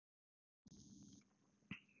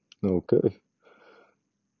Okay,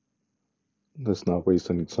 let's not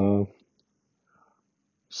waste any time.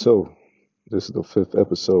 So, this is the fifth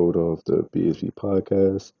episode of the BSB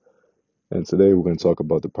podcast, and today we're going to talk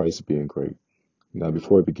about the price of being great. Now,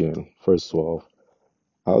 before we begin, first of all,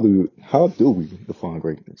 how do we define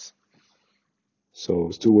greatness? So,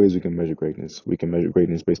 there's two ways we can measure greatness. We can measure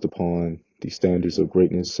greatness based upon the standards of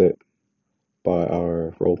greatness set by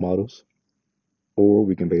our role models, or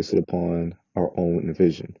we can base it upon our own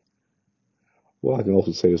vision. Well, I can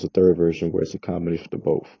also say there's a third version where it's a combination of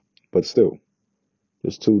both, but still.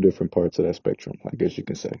 There's two different parts of that spectrum, I guess you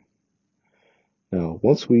can say. Now,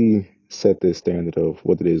 once we set this standard of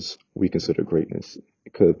what it is we consider greatness,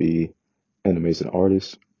 it could be an amazing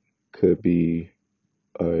artist, could be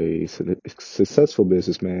a successful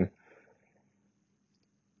businessman,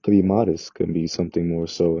 could be modest, could be something more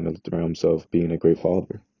so in the realms of being a great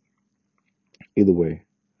father. Either way,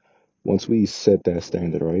 once we set that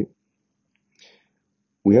standard, right,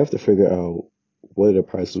 we have to figure out what are the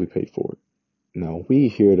prices we pay for it. Now, we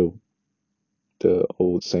hear the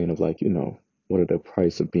old saying of like, what are the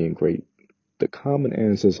price of being great? The common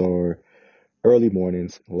answers are early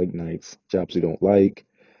mornings, late nights, jobs you don't like,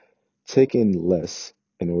 taking less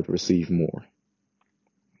in order to receive more.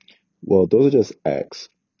 Well, those are just acts,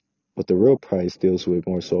 but the real price deals with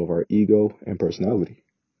more so of our ego and personality.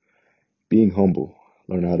 Being humble,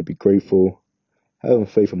 learn how to be grateful, having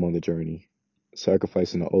faith among the journey,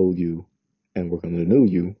 sacrificing the old you and working on the new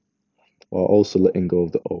you, while also letting go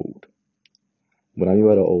of the old. When I mean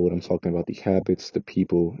by the old, I'm talking about the habits, the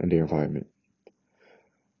people, and the environment.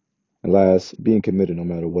 And last, being committed no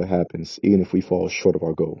matter what happens, even if we fall short of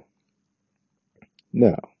our goal.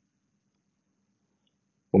 Now,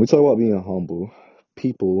 when we talk about being humble,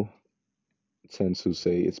 people tend to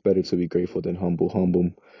say it's better to be grateful than humble.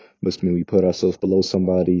 Humble must mean we put ourselves below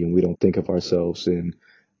somebody and we don't think of ourselves in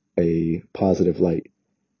a positive light.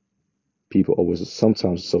 People always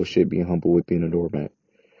sometimes associate being humble with being a doormat.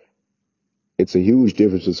 It's a huge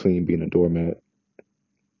difference between being a doormat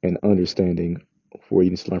and understanding where you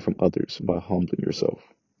need to learn from others by humbling yourself.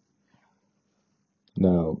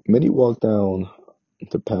 Now, many walk down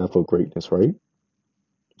the path of greatness, right?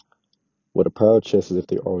 With a proud chest as if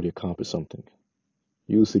they already accomplished something.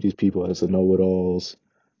 You see these people as the know-it-alls.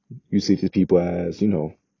 You see these people as,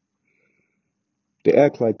 they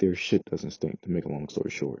act like their shit doesn't stink, to make a long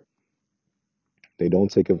story short. They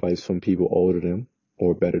don't take advice from people older than them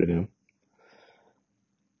or better than them.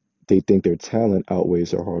 They think their talent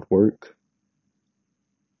outweighs their hard work.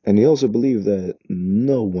 And they also believe that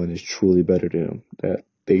no one is truly better than them, that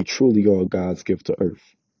they truly are God's gift to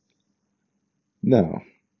earth. Now,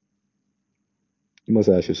 you must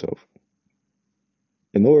ask yourself,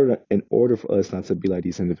 in order for us not to be like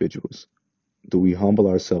these individuals, do we humble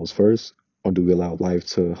ourselves first, or do we allow life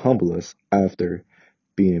to humble us after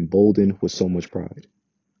being emboldened with so much pride?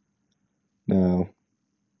 Now,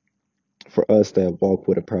 for us that walk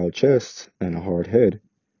with a proud chest and a hard head,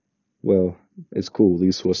 well, it's cool. At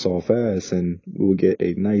least we'll solve fast and we'll get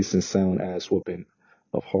a nice and sound ass whooping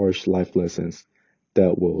of harsh life lessons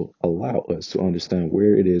that will allow us to understand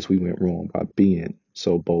where it is we went wrong by being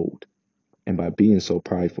so bold and by being so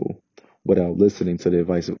prideful without listening to the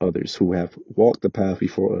advice of others who have walked the path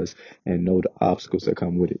before us and know the obstacles that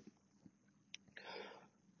come with it.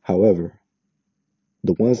 However,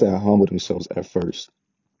 the ones that humble themselves at first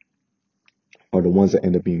are the ones that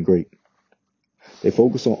end up being great. They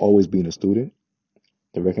focus on always being a student.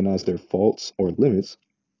 They recognize their faults or limits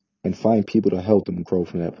and find people to help them grow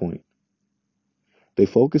from that point. They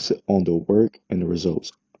focus on the work and the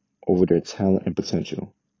results over their talent and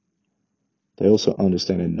potential. They also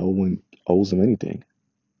understand that no one owes them anything.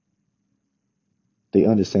 They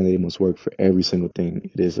understand that they must work for every single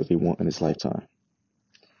thing it is that they want in this lifetime.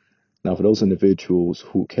 Now, for those individuals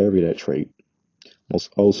who carry that trait,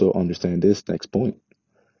 must also understand this next point.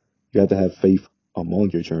 You have to have faith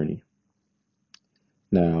among your journey.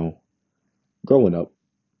 Now, growing up,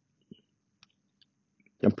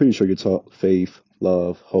 I'm pretty sure you're taught faith,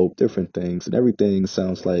 love, hope, different things, and everything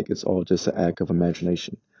sounds like it's all just an act of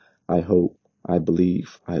imagination. I hope, I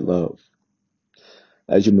believe, I love.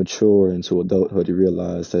 As you mature into adulthood, you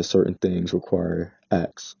realize that certain things require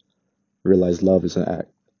acts. You realize love is an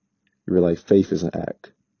act. You realize faith is an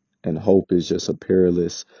act. And hope is just a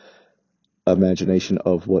peerless imagination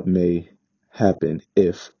of what may happen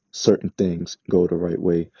if certain things go the right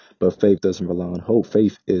way. But faith doesn't rely on hope.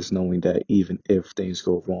 Faith is knowing that even if things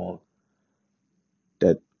go wrong,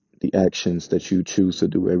 that the actions that you choose to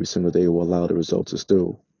do every single day will allow the result to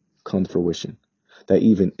still come to fruition. That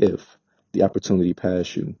even if the opportunity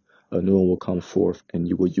passed you, a new one will come forth and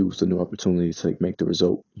you will use the new opportunity to make the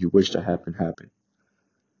result you wish to happen.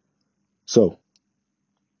 So,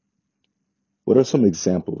 what are some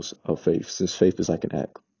examples of faith, since faith is like an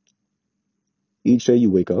act? Each day you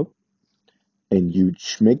wake up and you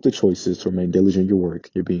make the choices to remain diligent in your work,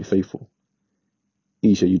 you're being faithful.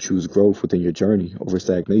 Each day you choose growth within your journey over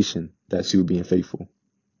stagnation, that's you being faithful.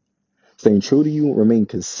 Staying true to you and remain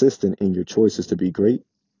consistent in your choices to be great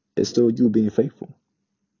is still you being faithful.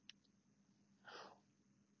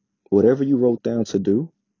 Whatever you wrote down to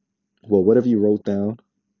do, whatever you wrote down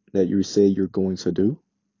that you say you're going to do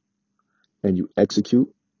and you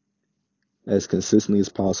execute as consistently as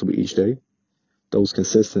possible each day, those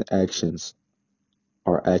consistent actions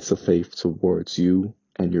are acts of faith towards you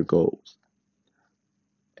and your goals.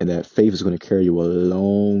 And that faith is going to carry you a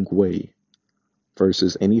long way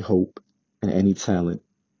versus any hope and any talent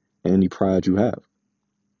and any pride you have.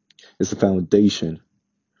 It's the foundation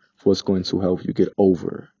for what's going to help you get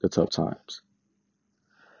over the tough times.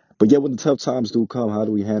 But yet, when the tough times do come, how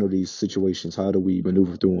do we handle these situations? How do we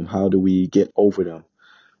maneuver through them? How do we get over them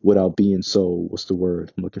without being so, what's the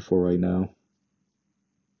word I'm looking for right now?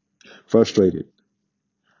 Frustrated.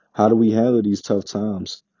 How do we handle these tough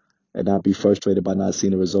times and not be frustrated by not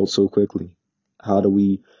seeing the results so quickly? How do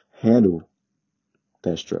we handle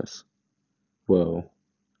that stress? Well,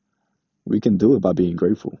 we can do it by being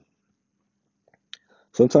grateful.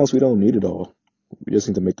 Sometimes we don't need it all. We just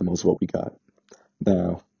need to make the most of what we got.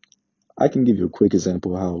 Now, I can give you a quick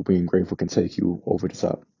example of how being grateful can take you over the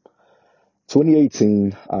top.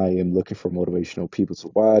 2018, I am looking for motivational people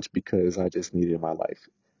to watch because I just need it in my life.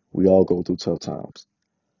 We all go through tough times.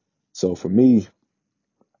 So for me,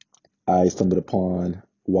 I stumbled upon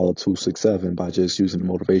Walla267 by just using the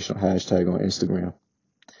motivational hashtag on Instagram.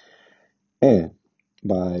 And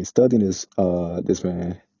by studying this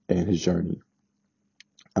man and his journey,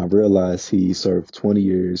 I realized he served 20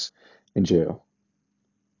 years in jail.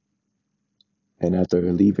 And after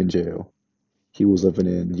leaving jail, he was living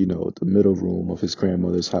in, the middle room of his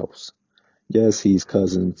grandmother's house. Yes, he's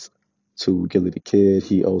cousins to Gilly the Kid.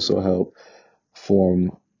 He also helped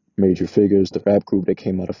form Major Figures, the rap group that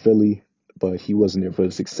came out of Philly, but he wasn't there for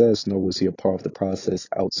the success, nor was he a part of the process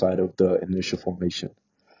outside of the initial formation.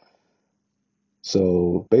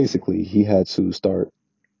 So basically, he had to start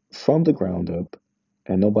from the ground up,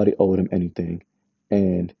 and nobody owed him anything.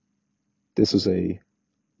 And this was a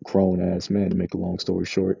grown ass man, to make a long story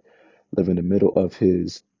short, live in the middle of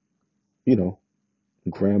his, you know,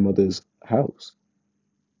 grandmother's house.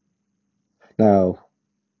 Now,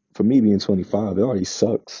 for me being 25, it already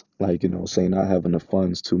sucks. Like, saying not having the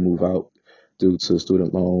funds to move out due to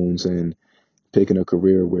student loans and picking a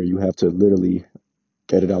career where you have to literally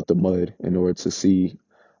get it out the mud in order to see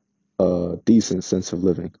a decent sense of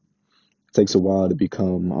living. It takes a while to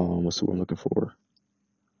become, what's the word I'm looking for?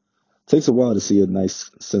 It takes a while to see a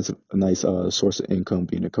nice source of income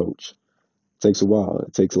being a coach. It takes a while.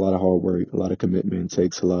 It takes a lot of hard work, a lot of commitment. It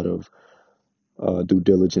takes a lot of due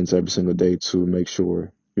diligence every single day to make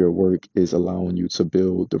sure your work is allowing you to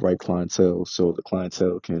build the right clientele so the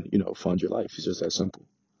clientele can, fund your life. It's just that simple.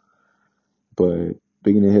 But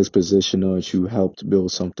being in his position, that you helped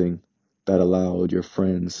build something that allowed your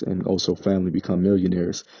friends and also family become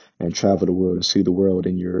millionaires and travel the world and see the world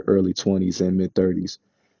in your early 20s and mid 30s,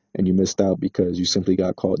 and you missed out because you simply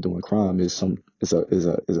got caught doing crime is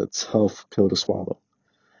a tough pill to swallow.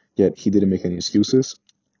 Yet he didn't make any excuses.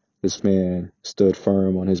 This man stood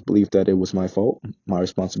firm on his belief that it was my fault, my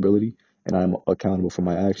responsibility, and I'm accountable for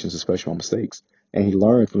my actions, especially my mistakes. And he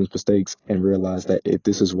learned from his mistakes and realized that if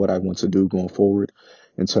this is what I want to do going forward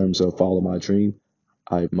in terms of follow my dream,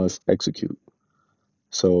 I must execute.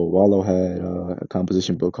 So Wallow had a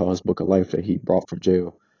composition book called his Book of Life that he brought from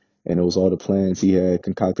jail. And it was all the plans he had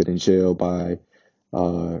concocted in jail by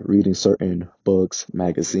reading certain books,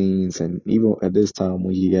 magazines, and even at this time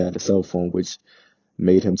when he had a cell phone, which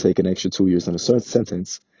made him take an extra 2 years on a certain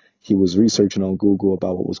sentence. He was researching on Google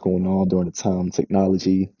about what was going on during the time,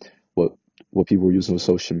 technology, what what people were using with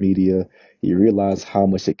social media. He realized how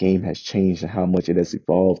much the game has changed and how much it has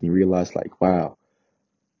evolved. And he realized, like, wow,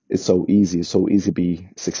 it's so easy. It's so easy to be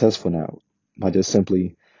successful now by just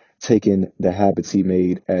simply taking the habits he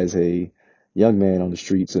made as a young man on the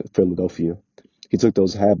streets of Philadelphia. He took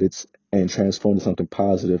those habits and transformed to something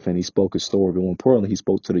positive, and he spoke his story. But more importantly, he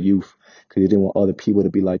spoke to the youth because he didn't want other people to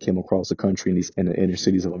be like him across the country in the inner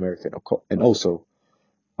cities of America and also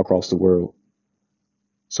across the world.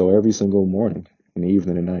 So every single morning, in the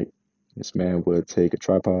evening and night, this man would take a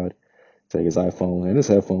tripod, take his iPhone and his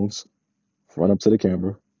headphones, run up to the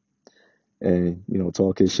camera, and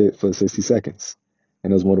talk his shit for 60 seconds,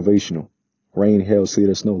 and it was motivational. Rain, hail, sleet,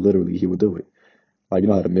 or snow, literally, he would do it. Like, you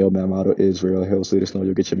know how the mailman motto is real, hail, sleet, or snow,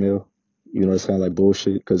 you'll get your mail? You know, it's kind of like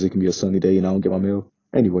bullshit because it can be a sunny day and I don't get my mail.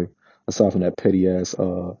 Anyway, aside from that petty ass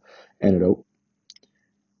antidote,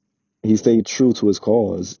 he stayed true to his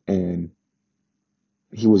cause and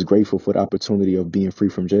he was grateful for the opportunity of being free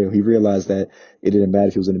from jail. He realized that it didn't matter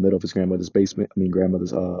if he was in the middle of his grandmother's basement, I mean,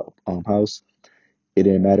 grandmother's house. It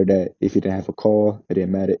didn't matter that if he didn't have a car. It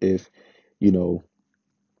didn't matter if, you know,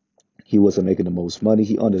 he wasn't making the most money.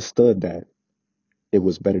 He understood that it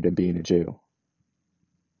was better than being in jail.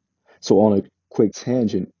 So on a quick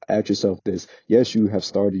tangent, ask yourself this. Yes, you have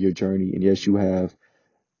started your journey and yes, you have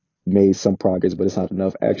made some progress, but it's not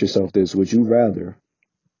enough. Ask yourself this. Would you rather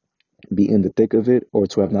be in the thick of it or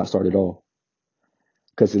to have not started at all?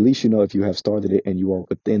 Because at least you know if you have started it and you are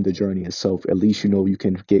within the journey itself, at least you know you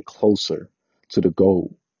can get closer to the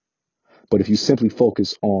goal. But if you simply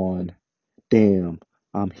focus on, damn,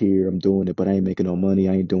 I'm here, I'm doing it, but I ain't making no money,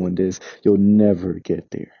 I ain't doing this, you'll never get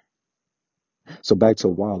there. So back to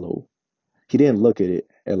Wallow. He didn't look at it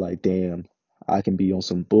at like, damn, I can be on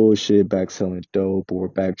some bullshit back selling dope or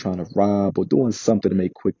back trying to rob or doing something to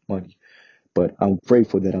make quick money. But I'm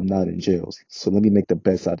grateful that I'm not in jail. So let me make the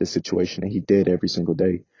best out of this situation. And he did every single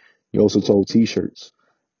day. He also sold t-shirts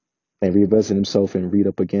and reinvested himself and read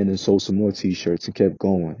up again and sold some more t-shirts and kept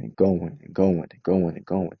going and going and going and going and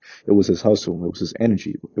going. It was his hustle. It was his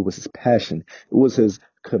energy. It was his passion. It was his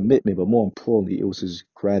commitment. But more importantly, it was his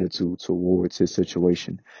gratitude towards his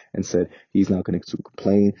situation and said he's not going to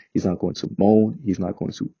complain. He's not going to moan. He's not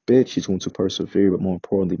going to bitch. He's going to persevere. But more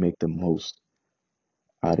importantly, make the most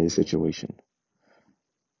out of his situation.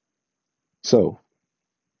 So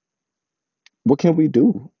what can we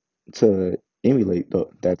do to emulate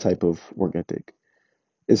that type of work ethic?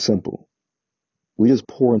 It's simple. We just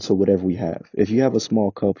pour into whatever we have. If you have a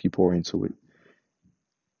small cup, you pour into it.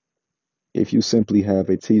 If you simply have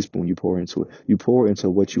a teaspoon, you pour into it. You pour into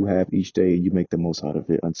what you have each day and you make the most out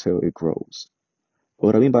of it until it grows.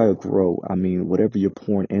 What I mean by a grow, I mean whatever you're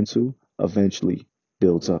pouring into eventually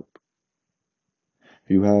builds up. If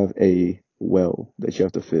you have a well that you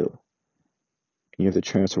have to fill and you have to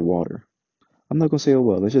transfer water, I'm not going to say a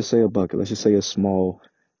well, let's just say a bucket. Let's just say a small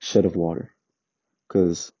shed of water.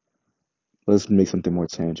 Because let's make something more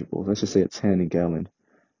tangible. Let's just say a 10-gallon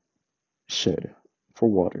shed for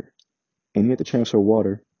water. And you have to transfer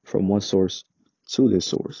water from one source to this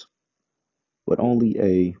source. But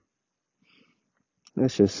only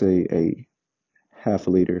let's just say a half a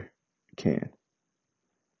liter can.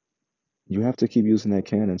 You have to keep using that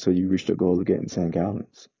can until you reach the goal of getting 10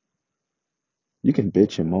 gallons. You can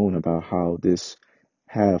bitch and moan about how this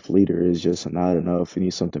half liter is just not enough. You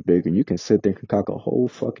need something bigger. And you can sit there and concoct a whole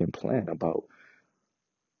fucking plan about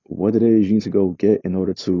what it is you need to go get in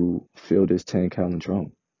order to fill this 10-gallon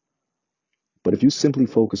drum. But if you simply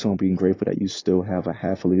focus on being grateful that you still have a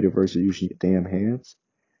half a liter versus using your damn hands,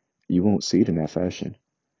 you won't see it in that fashion.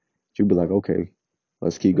 You'll be like, okay,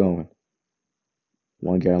 let's keep going.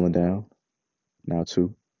 1 gallon down, now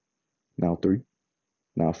two, now three,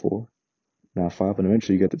 now four, now five, and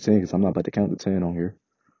eventually you get to 10 because I'm not about to count to 10 on here.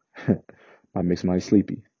 Might make somebody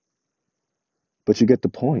sleepy. But you get the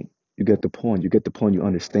point. You get the point. You get the point. You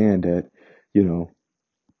understand that, you know,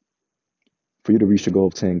 for you to reach the goal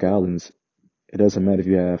of 10 gallons, it doesn't matter if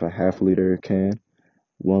you have a half liter can,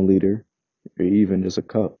 1 liter, or even just a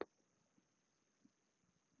cup.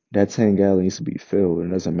 That 10 gallon needs to be filled,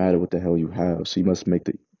 and it doesn't matter what the hell you have. So you must make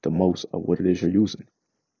the most of what it is you're using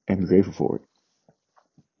and be grateful for it.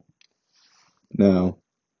 Now,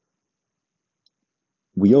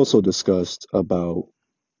 we also discussed about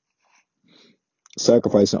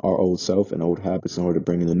sacrificing our old self and old habits in order to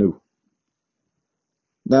bring in the new.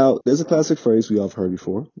 Now, there's a classic phrase we all have heard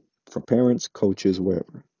before from parents, coaches,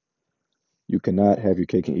 wherever. You cannot have your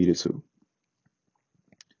cake and eat it too.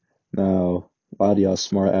 Now, a lot of y'all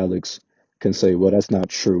smart Alex can say, well, that's not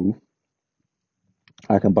true.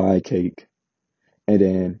 I can buy a cake and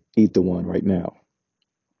then eat the one right now.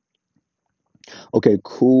 Okay,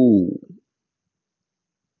 cool.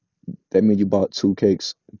 That means you bought two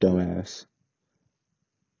cakes, dumbass.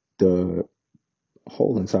 The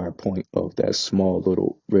whole entire point of that small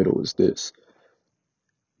little riddle is this.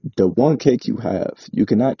 The one cake you have, you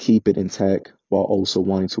cannot keep it intact while also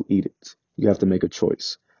wanting to eat it. You have to make a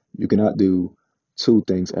choice. You cannot do two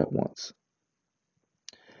things at once.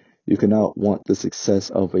 You cannot want the success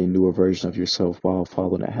of a newer version of yourself while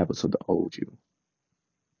following the habits of the old you.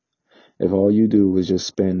 If all you do is just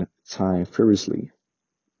spend time furiously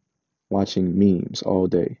watching memes all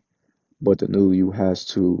day, but the new you has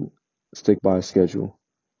to stick by a schedule,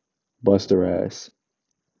 bust their ass,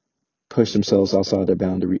 push themselves outside their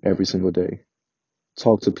boundary every single day,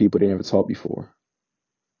 talk to people they never talked before,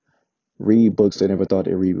 read books they never thought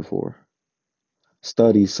they'd read before,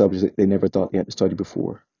 study subjects that they never thought they had to study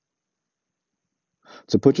before.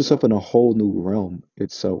 To put yourself in a whole new realm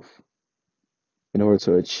itself in order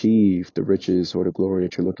to achieve the riches or the glory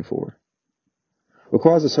that you're looking for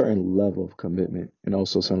requires a certain level of commitment and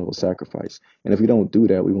also a certain level of sacrifice. And if we don't do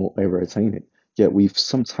that, we won't ever attain it. Yet we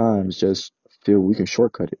sometimes just feel we can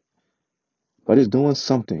shortcut it by just doing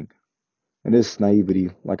something. And this naivety,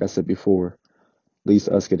 like I said before, leads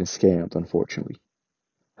to us getting scammed, unfortunately.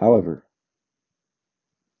 However,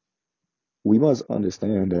 we must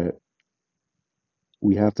understand that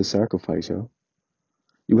we have to sacrifice, yo.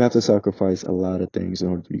 You have to sacrifice a lot of things in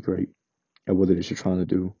order to be great at what it is you're trying to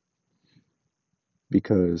do.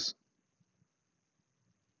 Because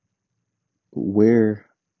where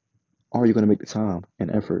are you going to make the time and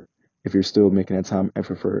effort if you're still making that time and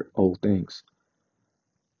effort for old things?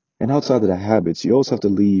 And outside of the habits, you also have to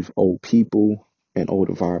leave old people and old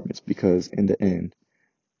environments because in the end,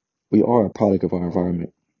 we are a product of our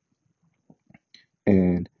environment.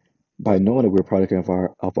 And by knowing that we're a product of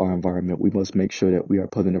our environment, we must make sure that we are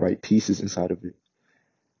putting the right pieces inside of it.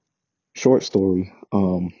 Short story,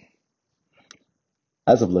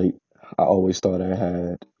 as of late, I always thought I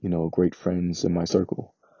had, great friends in my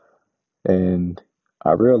circle. And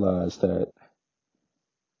I realized that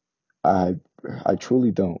I I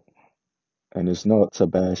truly don't. And it's not to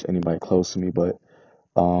bash anybody close to me, but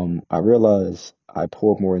I realized I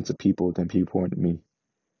pour more into people than people pour into me.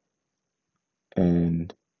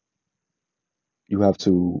 And you have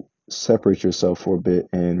to separate yourself for a bit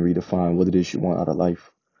and redefine what it is you want out of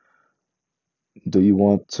life. Do you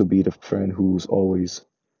want to be the friend who's always,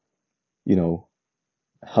 you know,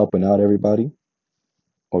 helping out everybody?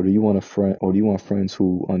 Or do you want friends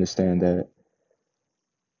who understand that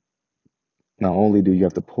not only do you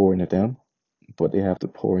have to pour into them, but they have to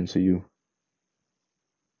pour into you?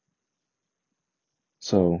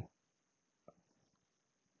 So,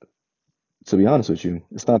 to be honest with you,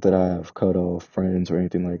 it's not that I have cut off friends or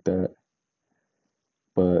anything like that,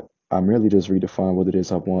 but I'm really just redefining what it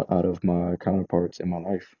is I want out of my counterparts in my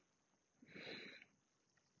life.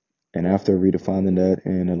 And after redefining that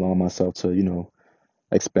and allowing myself to,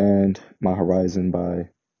 expand my horizon by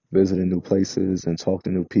visiting new places and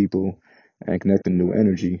talking to new people and connecting new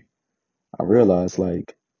energy, I realized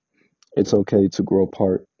like it's okay to grow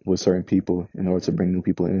apart with certain people in order to bring new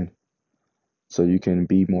people in. So you can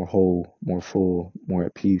be more whole, more full, more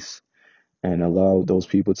at peace, and allow those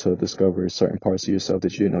people to discover certain parts of yourself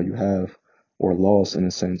that you didn't know you have or lost in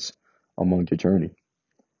a sense among your journey.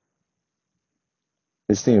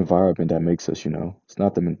 It's the environment that makes us. It's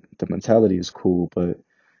not the mentality is cool, but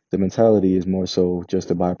the mentality is more so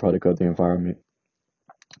just a byproduct of the environment.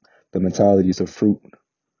 The mentality is a fruit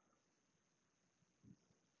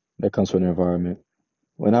that comes from the environment.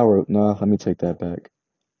 When I wrote, nah, let me take that back.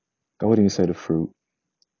 I wouldn't even say the fruit.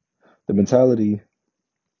 The mentality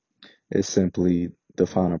is simply the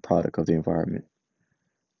final product of the environment.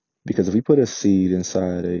 Because if we put a seed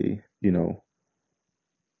inside a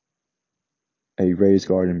raised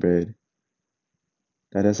garden bed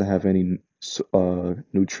that doesn't have any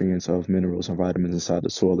nutrients of minerals and vitamins inside the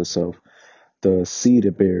soil itself, the seed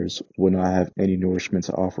it bears will not have any nourishment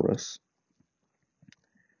to offer us.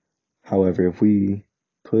 However, if we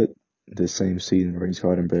put the same seed in a raised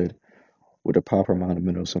garden bed with a proper amount of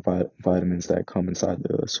minerals and vitamins that come inside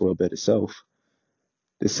the soil bed itself,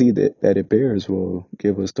 the seed that it bears will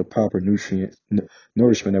give us the proper nourishment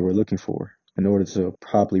that we're looking for in order to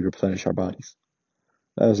properly replenish our bodies.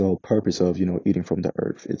 That is the whole purpose of, eating from the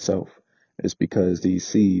earth itself. It's because these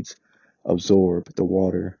seeds absorb the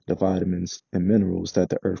water, the vitamins, and minerals that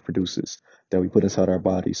the earth produces that we put inside our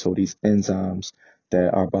body. So these enzymes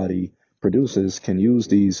that our body produces can use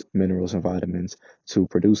these minerals and vitamins to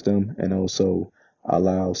produce them and also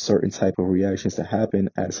allow certain type of reactions to happen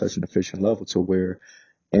at such an efficient level to where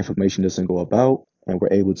inflammation doesn't go about and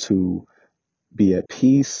we're able to be at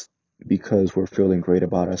peace because we're feeling great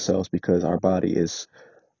about ourselves because our body is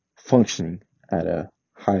functioning at a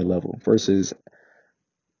high level versus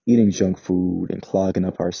eating junk food and clogging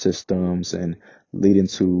up our systems and leading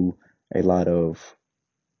to a lot of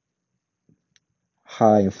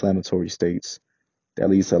high inflammatory states that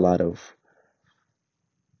leads to a lot of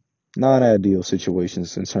non-ideal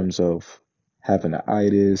situations in terms of having an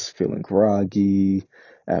itis, feeling groggy,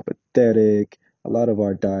 apathetic. A lot of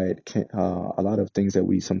our diet can, a lot of things that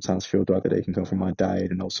we sometimes feel throughout the day can come from our diet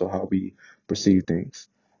and also how we perceive things.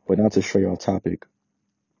 But not to stray off topic,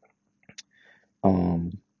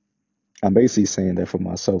 um, I'm basically saying that for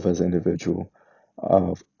myself as an individual,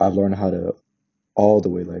 I've learned how to all the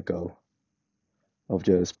way let go of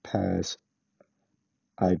just past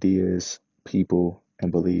ideas, people,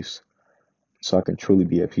 and beliefs so I can truly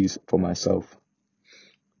be at peace for myself,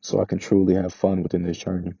 so I can truly have fun within this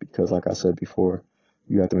journey. Because, like I said before,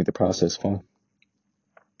 you have to make the process fun.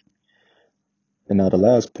 And now, the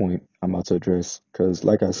last point I'm about to address, because,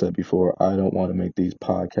 like I said before, I don't want to make these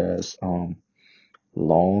podcasts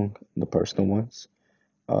long, the personal ones.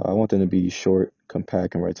 I want them to be short,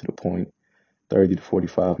 compact, and right to the point, 30 to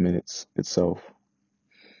 45 minutes itself.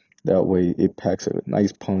 That way, it packs a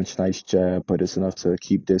nice punch, nice jab, but it's enough to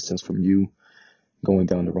keep distance from you going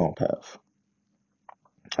down the wrong path.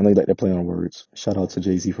 I know you like to play on words. Shout out to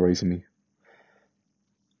Jay-Z for raising me.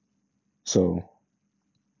 So,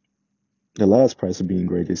 the last price of being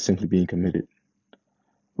great is simply being committed.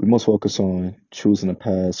 We must focus on choosing a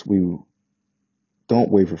path we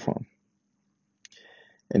don't waver from.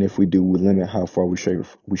 And if we do, we limit how far we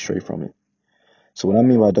stray from it. So, what I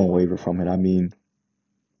mean by don't waver from it, I mean,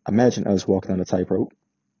 imagine us walking on a tightrope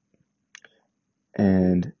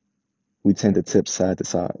and we tend to tip side to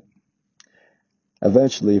side.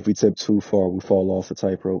 Eventually, if we tip too far, we fall off the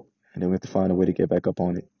tightrope and then we have to find a way to get back up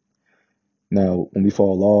on it. Now, when we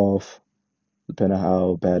fall off, depending on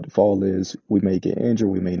how bad the fall is, we may get injured,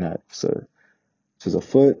 we may not. So, if it's a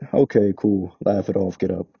foot, okay, cool, laugh it off,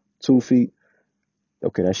 get up. 2 feet,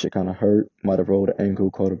 okay, that shit kind of hurt, might have rolled an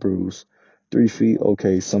ankle, caught a bruise. 3 feet,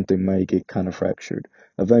 okay, something might get kind of fractured.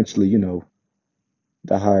 Eventually,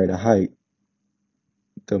 the higher the height,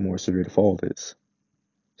 the more severe the fall is.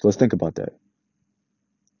 So let's think about that.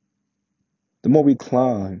 The more we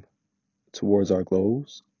climb towards our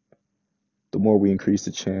goals, the more we increase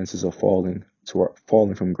the chances of falling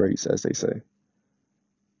from grace, as they say.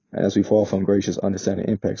 And as we fall from grace, just understand the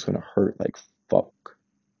impact's gonna hurt like fuck.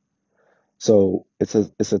 So it's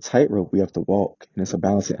a tightrope we have to walk, and it's a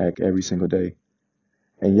balancing act every single day.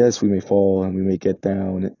 And yes, we may fall and we may get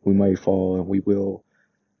down, we might fall and we will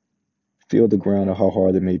feel the ground or how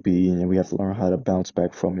hard it may be, and we have to learn how to bounce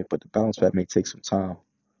back from it. But the bounce back may take some time.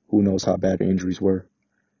 Who knows how bad the injuries were?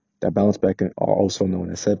 That bounce back are also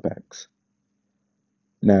known as setbacks.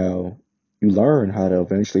 Now, you learn how to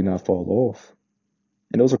eventually not fall off.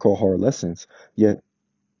 And those are called hard lessons. Yet,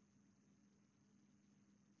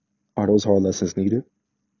 are those hard lessons needed?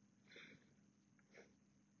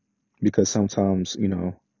 Because sometimes,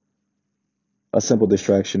 a simple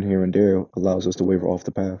distraction here and there allows us to waver off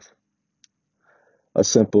the path. A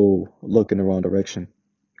simple look in the wrong direction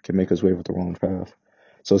can make us waver the wrong path.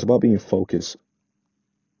 So it's about being focused,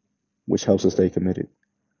 which helps us stay committed.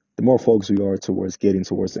 The more focused we are towards getting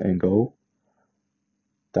towards the end goal,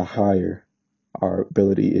 the higher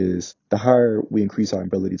the higher we increase our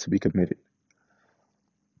ability to be committed.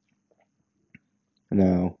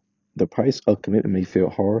 Now, the price of commitment may feel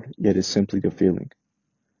hard, yet it's simply the feeling.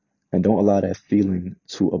 And don't allow that feeling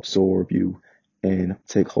to absorb you and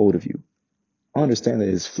take hold of you. Understand that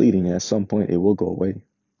it's fleeting and at some point it will go away.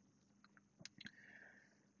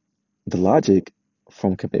 The logic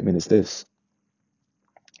from commitment is this.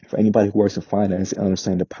 For anybody who works in finance and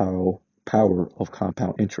understand the power of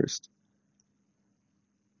compound interest.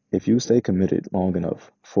 If you stay committed long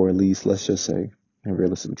enough for at least, let's just say, and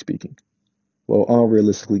realistically speaking, well,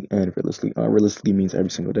 unrealistically and realistically. Unrealistically means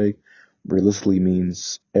every single day. Realistically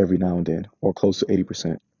means every now and then, or close to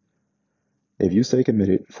 80%. If you stay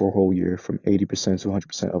committed for a whole year from 80% to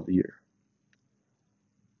 100% of the year,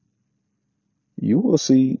 you will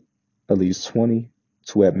see at least 20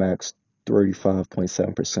 to at max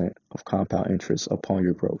 35.7% of compound interest upon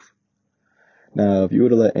your growth. Now, if you were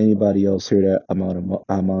to let anybody else hear that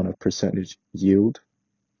amount of percentage yield,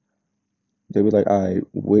 they would like, all right,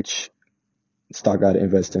 which stock got to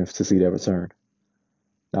invest in to see that return?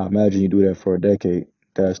 Now, imagine you do that for a decade.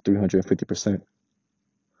 That's 350%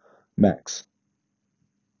 max.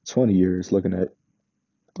 20 years, looking at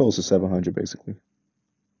close to 700 basically.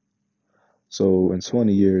 So in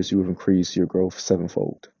 20 years, you have increased your growth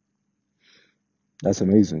sevenfold. That's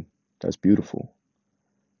amazing. That's beautiful.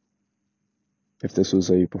 If this was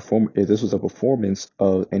a performance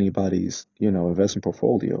of anybody's, investment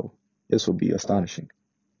portfolio, this would be astonishing.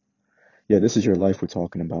 Yeah, this is your life we're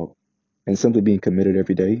talking about. And simply being committed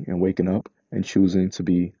every day and waking up and choosing to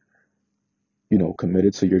be,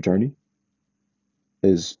 committed to your journey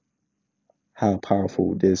is how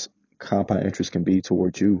powerful this compound interest can be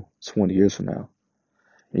towards you 20 years from now.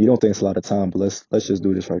 And you don't think it's a lot of time, but let's just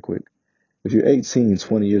do this right quick. If you're 18,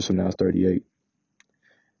 20 years from now it's 38.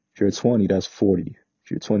 If you're 20, that's 40.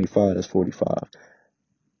 If you're 25, that's 45.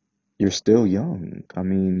 You're still young. I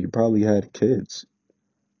mean, you probably had kids.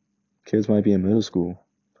 Kids might be in middle school,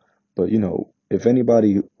 but If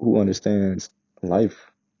anybody who understands life,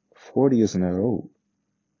 40 isn't that old.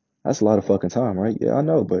 That's a lot of fucking time, right? Yeah, I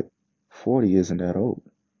know, but 40 isn't that old.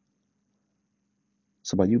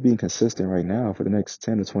 So by you being consistent right now for the next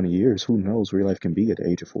 10 to 20 years, who knows where your life can be at the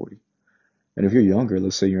age of 40? And if you're younger,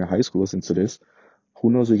 let's say you're in high school listening to this, who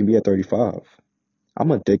knows where you can be at 35?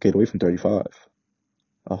 I'm a decade away from 35.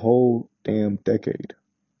 A whole damn decade.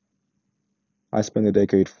 I spent a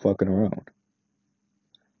decade fucking around.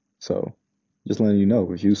 So just letting you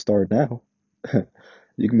know, if you start now,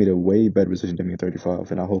 you can be in a way better position than me at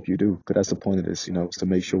 35, and I hope you do, because that's the point of this, is to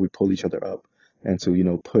make sure we pull each other up and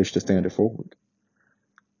to, push the standard forward.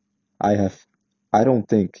 I have, I don't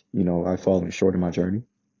think, I've fallen short in my journey.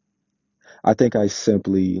 I think I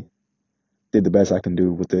simply did the best I can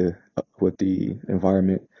do with the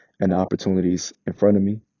environment and the opportunities in front of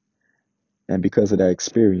me. And because of that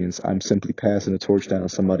experience, I'm simply passing the torch down to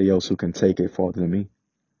somebody else who can take it farther than me.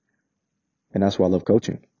 And that's why I love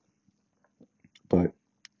coaching. But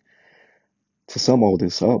to sum all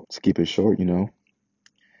this up, to keep it short,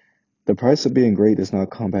 the price of being great does not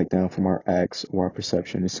come back down from our acts or our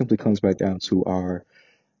perception. It simply comes back down to our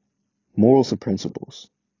morals and principles.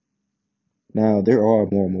 Now, there are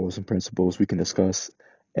more morals and principles we can discuss,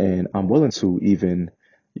 and I'm willing to even,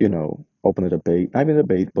 open a debate, not even a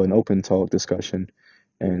debate, but an open talk discussion,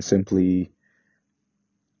 and simply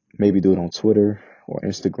maybe do it on Twitter or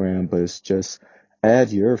Instagram, but it's just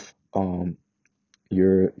add your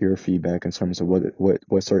feedback in terms of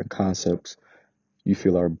what certain concepts you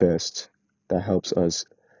feel are best that helps us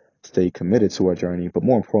stay committed to our journey. But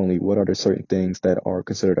more importantly, what are the certain things that are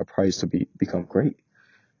considered a price to become great?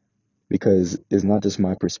 Because it's not just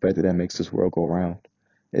my perspective that makes this world go round.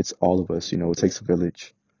 It's all of us. It takes a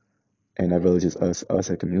village, and that village is us as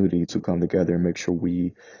a community to come together and make sure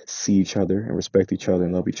we see each other and respect each other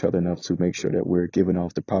and love each other enough to make sure that we're giving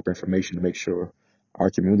off the proper information to make sure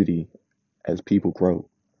our community as people grow.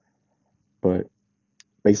 But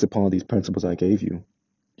based upon these principles I gave you,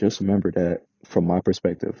 just remember that from my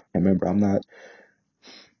perspective, and remember, I'm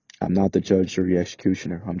not the judge, jury,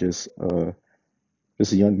 executioner. I'm just a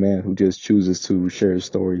young man who just chooses to share his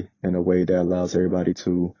story in a way that allows everybody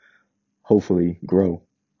to hopefully grow.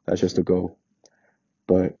 That's just the goal.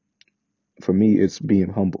 But for me, it's being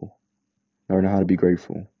humble, learning how to be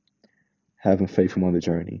grateful, having faith on the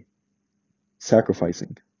journey,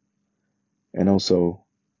 sacrificing, and also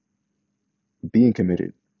being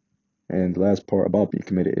committed. And the last part about being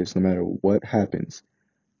committed is no matter what happens,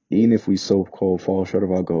 even if we so-called fall short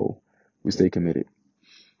of our goal, we stay committed.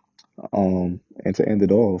 And to end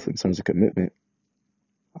it off in terms of commitment,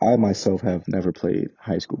 I myself have never played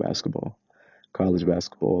high school basketball, college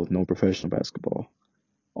basketball, no professional basketball.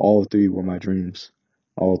 All three were my dreams.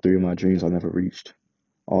 All three of my dreams I never reached.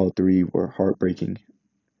 All three were heartbreaking.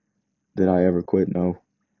 Did I ever quit? No.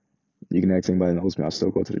 You can ask anybody that knows me. I still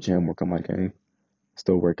go to the gym, work on my game,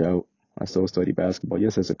 still work out. I still study basketball.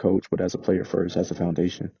 Yes, as a coach, but as a player first, as a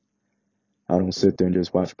foundation. I don't sit there and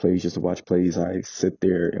just watch plays just to watch plays. I sit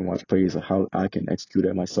there and watch plays of how I can execute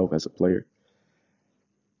it myself as a player.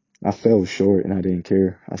 I fell short and I didn't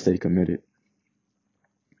care. I stayed committed.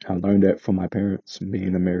 I learned that from my parents, being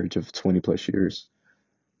in a marriage of 20 plus years.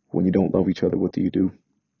 When you don't love each other, what do you do?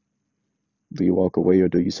 Do you walk away or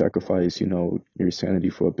do you sacrifice, your sanity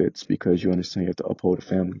for a bit because you understand you have to uphold a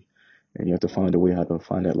family and you have to find a way how to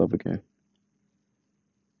find that love again?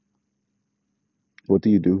 What do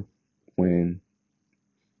you do when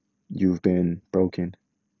you've been broken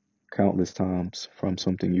countless times from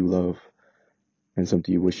something you love and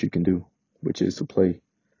something you wish you can do, which is to play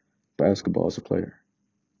basketball as a player?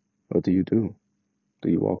 What do you do? Do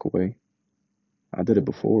you walk away? I did it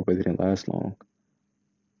before, but it didn't last long.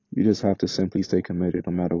 You just have to simply stay committed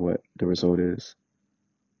no matter what the result is.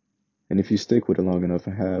 And if you stick with it long enough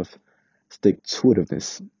and have stick to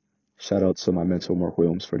itiveness, shout out to my mentor, Mark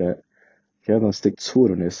Williams, for that. If you have enough stick to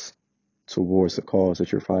itiveness towards the cause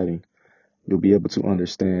that you're fighting, you'll be able to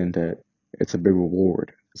understand that it's a big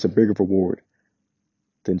reward. It's a bigger reward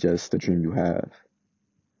than just the dream you have.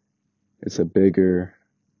 It's a bigger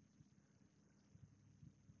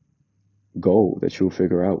goal that you'll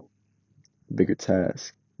figure out, bigger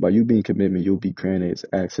task. By you being commitment, you'll be granted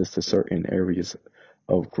access to certain areas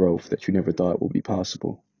of growth that you never thought would be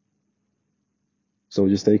possible. So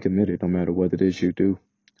just stay committed no matter what it is you do.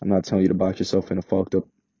 I'm not telling you to box yourself in a fucked up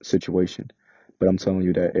situation, but I'm telling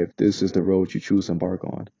you that if this is the road you choose to embark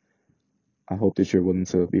on, I hope that you're willing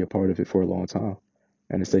to be a part of it for a long time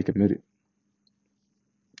and to stay committed.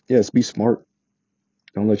 Yes, be smart.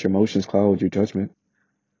 Don't let your emotions cloud your judgment.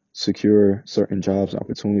 Secure certain jobs and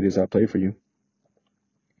opportunities that pay for you,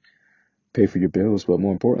 pay for your bills, but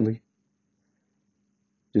more importantly,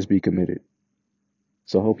 Just be committed.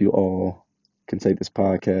 So I hope you all can take this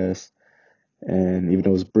podcast. And even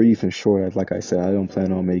though it's brief and short, like I said, I don't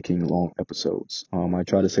plan on making long episodes. I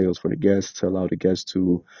try to say those for the guests to allow the guests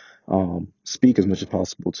to speak as much as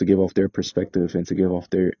possible, to give off their perspective and to give off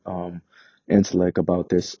their intellect about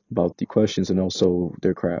this, about the questions and also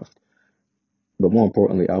their craft. But more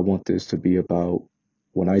importantly, I want this to be about,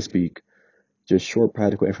 when I speak, just short,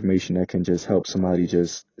 practical information that can just help somebody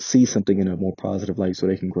just see something in a more positive light so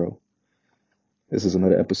they can grow. This is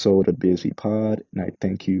another episode of the BSV Pod, and I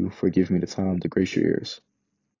thank you for giving me the time to grace your ears.